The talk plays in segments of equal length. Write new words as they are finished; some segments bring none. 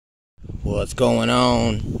What's going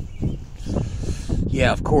on?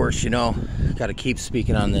 Yeah, of course, got to keep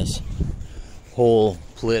speaking on this whole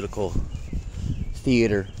political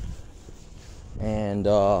theater and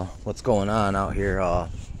what's going on out here.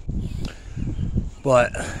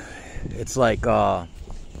 But it's like,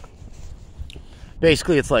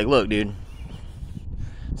 basically it's like, look, dude,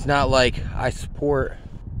 it's not like I support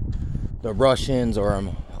the Russians or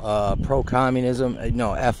I'm pro-communism.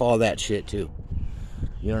 No, F all that shit too.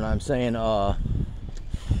 You know what I'm saying?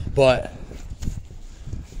 But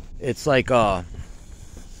it's like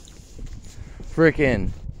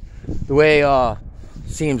freaking the way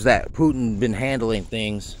seems that Putin been handling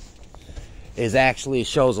things is actually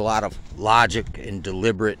shows a lot of logic and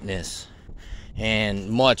deliberateness and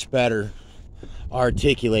much better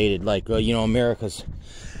articulated. Like America's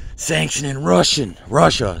sanctioning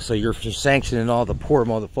Russia, so you're sanctioning all the poor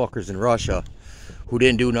motherfuckers in Russia who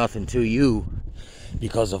didn't do nothing to you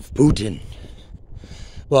because of Putin.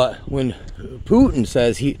 But when Putin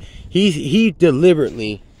says he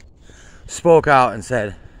deliberately spoke out and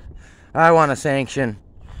said, I want to sanction,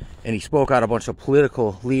 and he spoke out a bunch of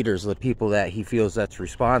political leaders, the people that he feels that's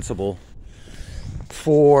responsible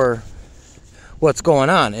for what's going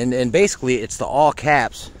on. And basically it's the all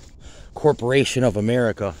caps Corporation of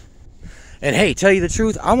America. And hey, tell you the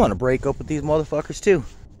truth, I want to break up with these motherfuckers too.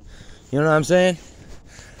 You know what I'm saying?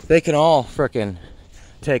 They can all frickin'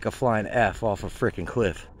 take a flying F off a freaking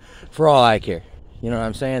cliff for all I care. You know what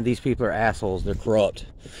I'm saying? These people are assholes. They're corrupt.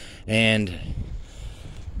 And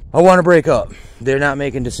I want to break up. They're not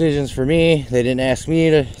making decisions for me. They didn't ask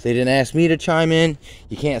me to chime in.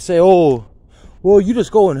 You can't say, oh, well, you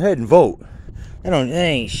just go ahead and vote. That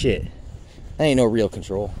ain't shit. That ain't no real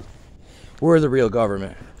control. We're the real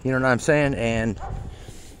government. You know what I'm saying? And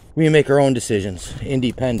we make our own decisions.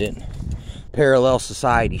 Independent. Parallel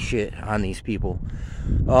society shit on these people.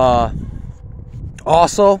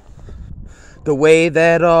 Also, the way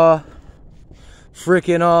that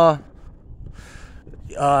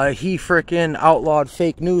he frickin' outlawed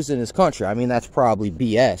fake news in his country. I mean, that's probably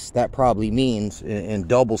BS. That probably means, in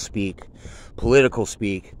double speak, political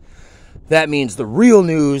speak, that means the real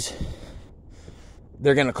news,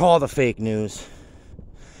 they're gonna call the fake news.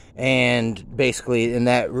 And basically, in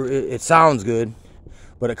that, it sounds good,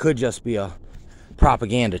 but it could just be a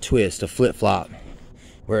propaganda twist, a flip-flop,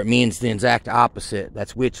 where it means the exact opposite.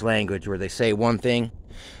 That's witch language, where they say one thing,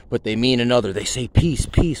 but they mean another. They say peace,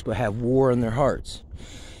 peace, but have war in their hearts.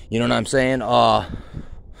 You know what I'm saying?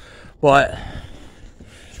 But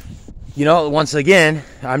once again,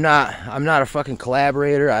 I'm not a fucking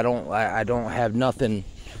collaborator. I don't have nothing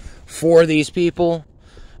for these people.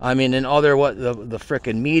 I mean, in other what the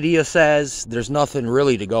frickin' media says, there's nothing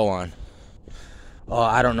really to go on.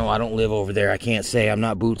 I don't know. I don't live over there. I can't say. I'm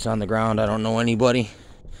not boots on the ground. I don't know anybody.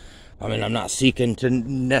 I mean, I'm not seeking to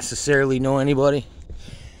necessarily know anybody.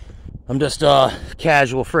 I'm just a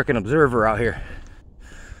casual frickin' observer out here.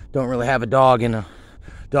 Don't really have a dog in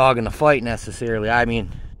a fight necessarily. I mean,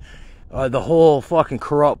 the whole fucking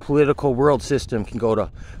corrupt political world system can go to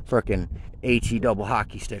frickin' HE double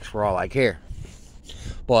hockey sticks for all I care.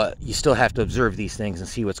 But you still have to observe these things and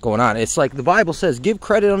see what's going on. It's like the Bible says, give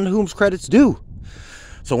credit unto whom's credit's due.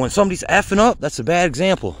 So when somebody's effing up, that's a bad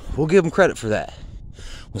example. We'll give them credit for that.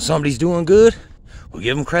 When somebody's doing good, we'll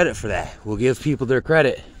give them credit for that. We'll give people their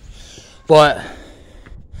credit. But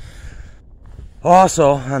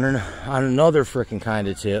also, on another freaking kind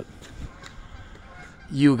of tip,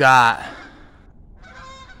 you got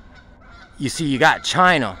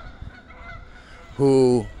China,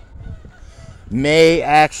 who may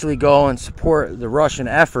actually go and support the Russian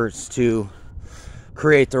efforts to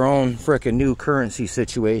create their own frickin' new currency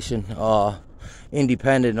situation,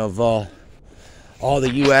 independent of all the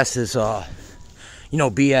U.S.'s,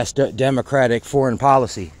 BS democratic foreign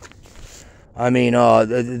policy. I mean,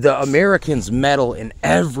 the Americans meddle in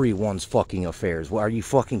everyone's fucking affairs. Well, are you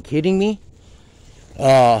fucking kidding me?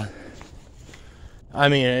 I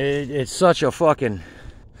mean, it's such a fucking,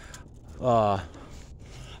 I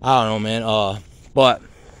don't know, man. But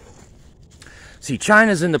see,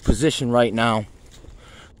 China's in the position right now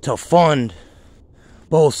to fund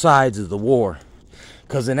both sides of the war.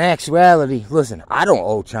 Because in actuality, listen, I don't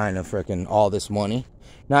owe China frickin' all this money.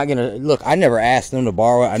 Not gonna, look, I never asked them to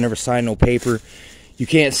borrow it. I never signed no paper. You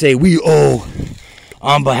can't say we owe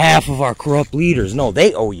on behalf of our corrupt leaders. No,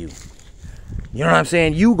 they owe you. You know what I'm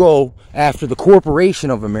saying? You go after the Corporation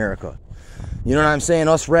of America. You know what I'm saying?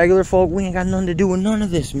 Us regular folk, we ain't got nothing to do with none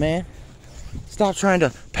of this, man. Stop trying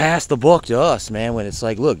to pass the buck to us, man, when it's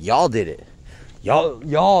like, look, y'all did it.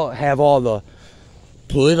 Y'all have all the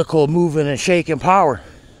political moving and shaking power.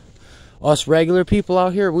 Us regular people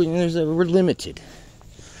out here, we're limited.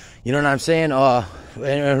 You know what I'm saying?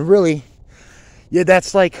 And really, yeah,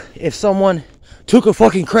 that's like if someone took a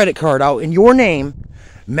fucking credit card out in your name,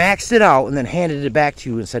 maxed it out, and then handed it back to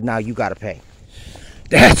you and said, now you gotta pay.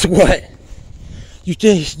 That's what you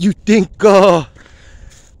think,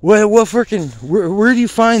 what freaking, where do you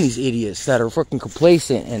find these idiots that are freaking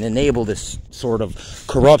complacent and enable this sort of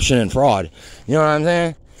corruption and fraud? You know what I'm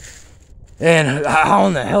saying? And how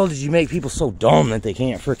in the hell did you make people so dumb that they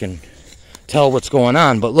can't freaking tell what's going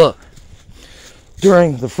on? But look,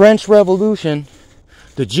 during the French Revolution,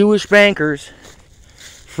 the Jewish bankers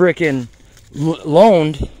freaking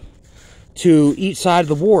loaned to each side of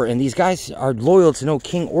the war, and these guys are loyal to no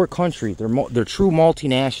king or country. They're true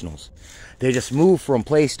multinationals. They just move from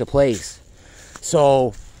place to place.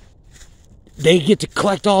 So they get to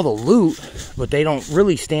collect all the loot, but they don't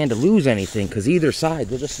really stand to lose anything, because either side,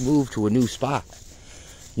 they'll just move to a new spot.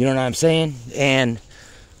 You know what I'm saying? And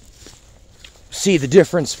see the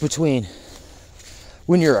difference between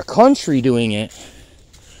when you're a country doing it,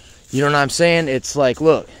 you know what I'm saying? It's like,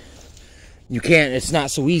 look, you can't, it's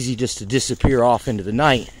not so easy just to disappear off into the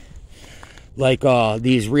night like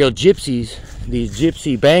these real gypsies, these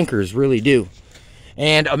gypsy bankers really do.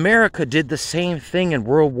 And America did the same thing in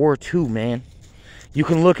World War II, man. You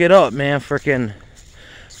can look it up, man. Freaking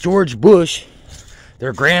George Bush,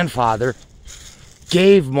 their grandfather,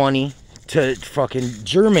 gave money to fucking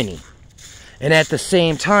Germany. And at the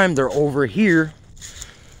same time, they're over here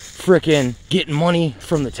freaking getting money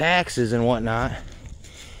from the taxes and whatnot,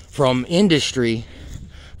 from industry,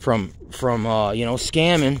 from you know,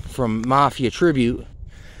 scamming, from mafia tribute.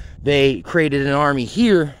 They created an army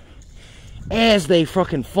here as they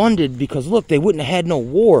fucking funded, because look, they wouldn't have had no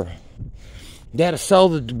war. They had to sell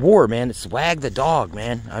the war, man. It's wag the dog,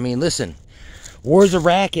 man. I mean, listen, war's a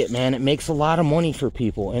racket, man. It makes a lot of money for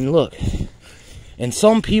people. And look, and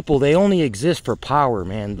some people, they only exist for power,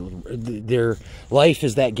 man. Their life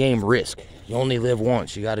is that game Risk. You only live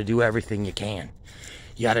once. You got to do everything you can.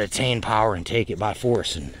 You got to attain power and take it by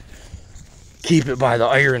force and keep it by the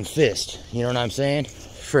iron fist. You know what I'm saying?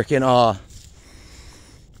 Freaking,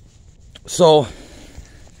 so,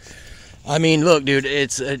 I mean, look, dude,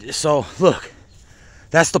 it's, so, look,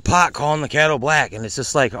 that's the pot calling the kettle black, and it's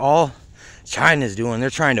just like all China's doing.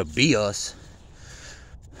 They're trying to be us,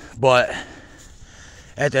 but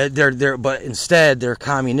but instead they're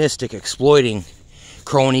communistic, exploiting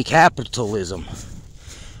crony capitalism.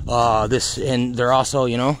 And they're also,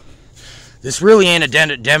 you know, this really ain't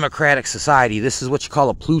a democratic society. This is what you call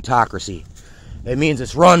a plutocracy. It means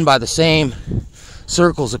it's run by the same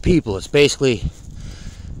circles of people. It's basically,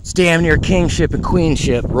 it's damn near kingship and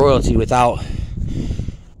queenship, royalty without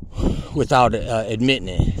admitting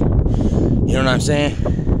it. You know what I'm saying?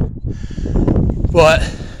 But,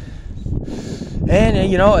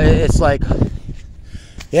 and you know, it's like,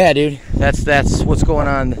 yeah, dude, that's what's going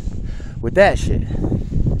on with that shit.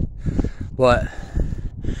 But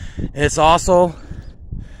it's also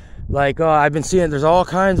like, I've been seeing, there's all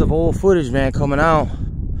kinds of old footage, man, coming out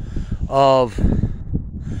of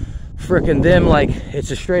freaking them, like,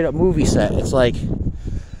 it's a straight up movie set. It's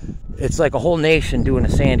like a whole nation doing a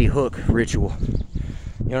Sandy Hook ritual.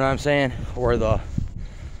 You know what I'm saying? Or the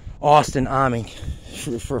Austin Army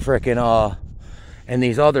for freaking, and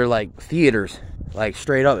these other, like, theaters. Like,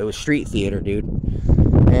 straight up, it was street theater, dude.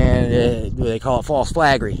 And they call it false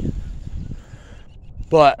flaggery.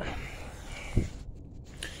 But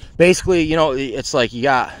basically, you know, it's like you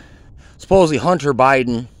got, supposedly Hunter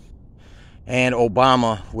Biden and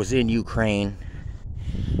Obama was in Ukraine,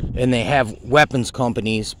 and they have weapons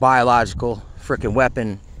companies, biological freaking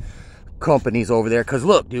weapon companies over there. Because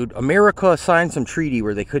look, dude, America signed some treaty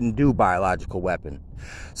where they couldn't do biological weapon.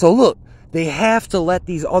 So look, they have to let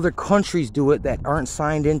these other countries do it that aren't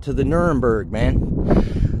signed into the Nuremberg,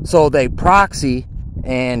 man. So they proxy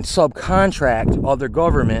and subcontract other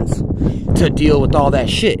governments to deal with all that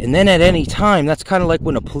shit. And then at any time, that's kind of like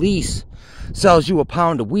when a police sells you a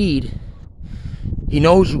pound of weed. He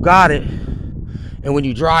knows you got it, and when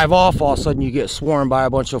you drive off, all of a sudden you get swarmed by a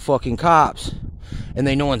bunch of fucking cops, and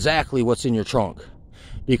they know exactly what's in your trunk,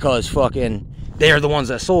 because fucking they're the ones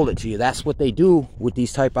that sold it to you. That's what they do with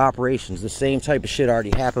these type of operations. The same type of shit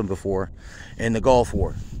already happened before in the Gulf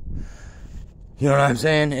War. You know what I'm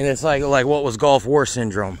saying? And it's like what was Gulf War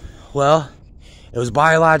syndrome? Well, it was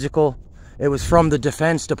biological. It was from the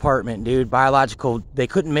Defense Department, dude. Biological, they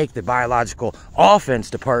couldn't make the biological offense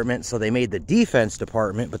department, so they made the defense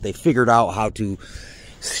department, but they figured out how to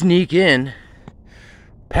sneak in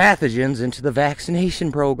pathogens into the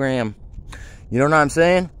vaccination program. You know what I'm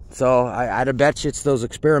saying? So I'd bet you it's those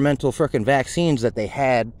experimental freaking vaccines that they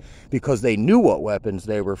had because they knew what weapons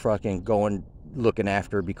they were fucking looking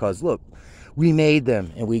after, because look, we made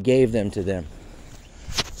them and we gave them to them.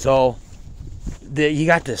 So you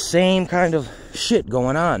got the same kind of shit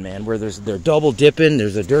going on, man, where they're double dipping.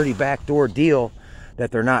 There's a dirty backdoor deal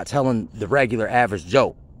that they're not telling the regular average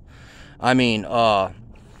Joe. I mean, the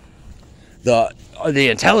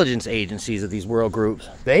intelligence agencies of these world groups,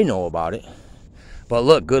 they know about it. But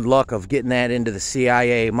look, good luck of getting that into the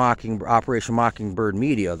CIA Operation Mockingbird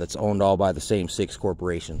media that's owned all by the same 6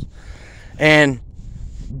 corporations. And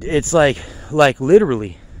it's like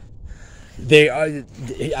literally, they are,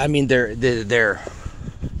 I mean, it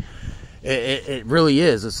really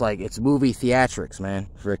is. It's like, it's movie theatrics, man,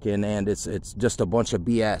 frickin', and it's just a bunch of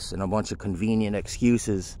BS and a bunch of convenient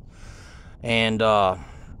excuses. And, you know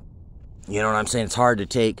what I'm saying? It's hard to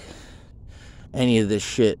take any of this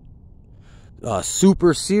shit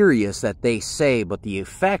super serious that they say, but the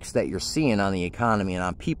effects that you're seeing on the economy and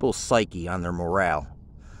on people's psyche, on their morale,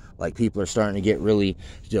 like people are starting to get really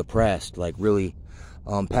depressed, like really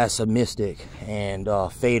pessimistic and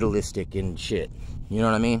fatalistic and shit. You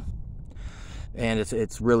know what I mean? And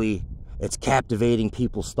it's really captivating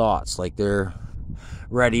people's thoughts. Like they're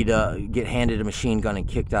ready to get handed a machine gun and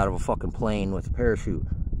kicked out of a fucking plane with a parachute.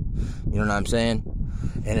 You know what I'm saying?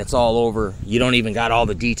 And it's all over. You don't even got all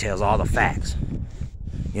the details, all the facts.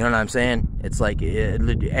 You know what I'm saying? It's like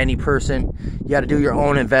any person, you got to do your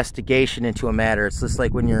own investigation into a matter. It's just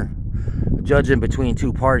like when you're judging between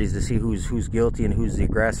 2 parties to see who's guilty and who's the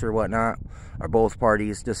aggressor or whatnot. Are both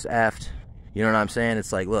parties just effed? You know what I'm saying?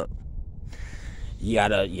 It's like, look, you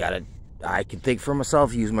gotta, I can think for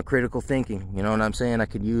myself, use my critical thinking. You know what I'm saying? I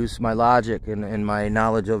could use my logic and my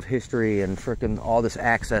knowledge of history and frickin' all this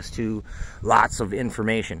access to lots of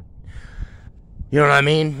information. You know what I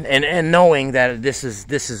mean? And knowing that this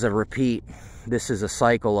is a repeat, this is a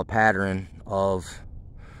cycle, a pattern of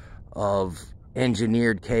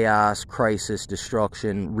engineered chaos, crisis,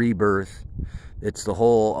 destruction, rebirth. It's the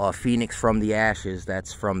whole phoenix from the ashes.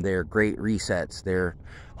 That's from their great resets, their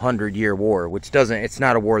 100-year war, which it's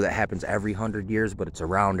not a war that happens every 100 years, but it's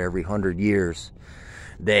around every 100 years.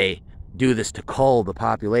 They do this to cull the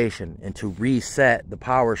population and to reset the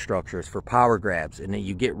power structures for power grabs. And then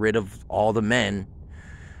you get rid of all the men,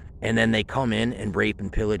 and then they come in and rape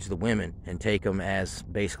and pillage the women and take them as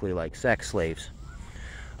basically like sex slaves.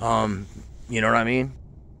 You know what I mean?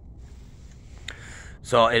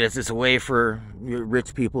 So it's a way for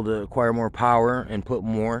rich people to acquire more power and put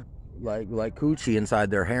more like coochie inside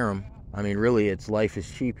their harem. I mean, really, it's life is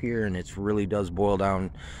cheap here, and it really does boil down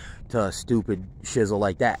to a stupid shizzle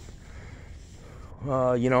like that.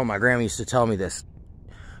 You know, my grandma used to tell me this.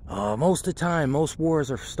 Most of the time, most wars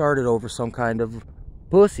are started over some kind of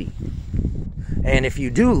pussy. And if you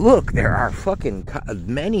do look, there are fucking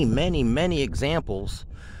many examples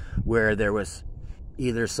where there was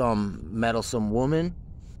either some meddlesome woman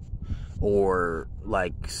or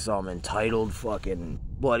like some entitled fucking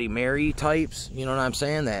Bloody Mary types, you know what I'm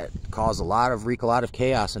saying, that cause wreak a lot of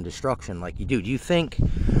chaos and destruction. Like, dude, you think,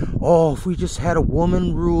 oh, if we just had a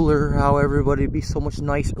woman ruler, how everybody would be so much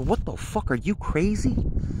nicer? What the fuck, are you crazy?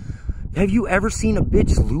 Have you ever seen a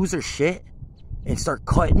bitch lose her shit and start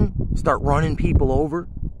cutting, start running people over,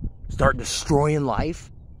 start destroying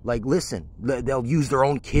life? Like, listen, they'll use their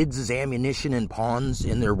own kids as ammunition and pawns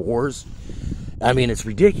in their wars. I mean, it's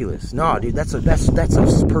ridiculous. No, dude, that's a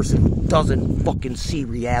person who doesn't fucking see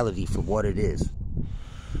reality for what it is.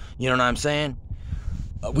 You know what I'm saying?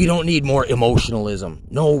 We don't need more emotionalism.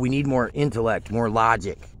 No, we need more intellect, more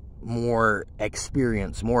logic, more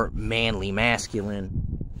experience, more manly,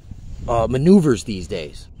 masculine maneuvers these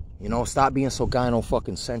days. You know, stop being so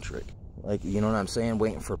gyno-fucking-centric. Like, you know what I'm saying?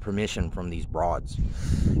 Waiting for permission from these broads.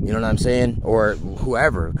 You know what I'm saying? Or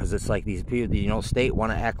whoever. Because it's like these people, you know, state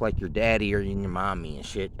want to act like your daddy or your mommy and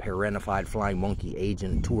shit. Parentified flying monkey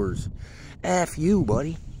agent tours. F you,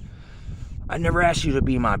 buddy. I never asked you to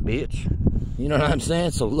be my bitch. You know what I'm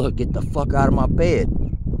saying? So look, get the fuck out of my bed.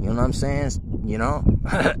 You know what I'm saying? You know?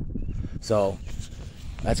 So,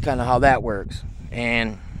 that's kind of how that works.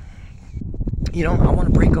 And, you know, I want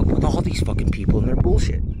to break up with all these fucking people and their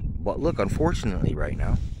bullshit. But look, unfortunately right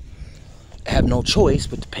now, I have no choice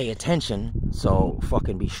but to pay attention. So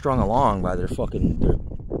fucking be strung along by their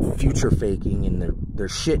future faking and their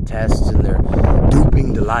shit tests and their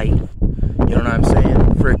duping delight. You know what I'm saying?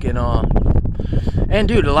 Freaking and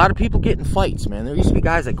dude, a lot of people get in fights, man. There used to be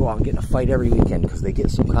guys that go out and get in a fight every weekend because they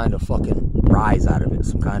get some kind of fucking rise out of it,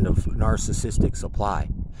 some kind of narcissistic supply.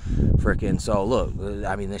 Freaking, so look,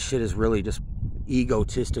 I mean, this shit is really just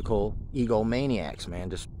egotistical egomaniacs,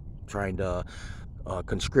 man. Just trying to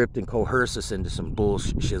conscript and coerce us into some bull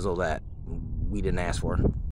shizzle that we didn't ask for.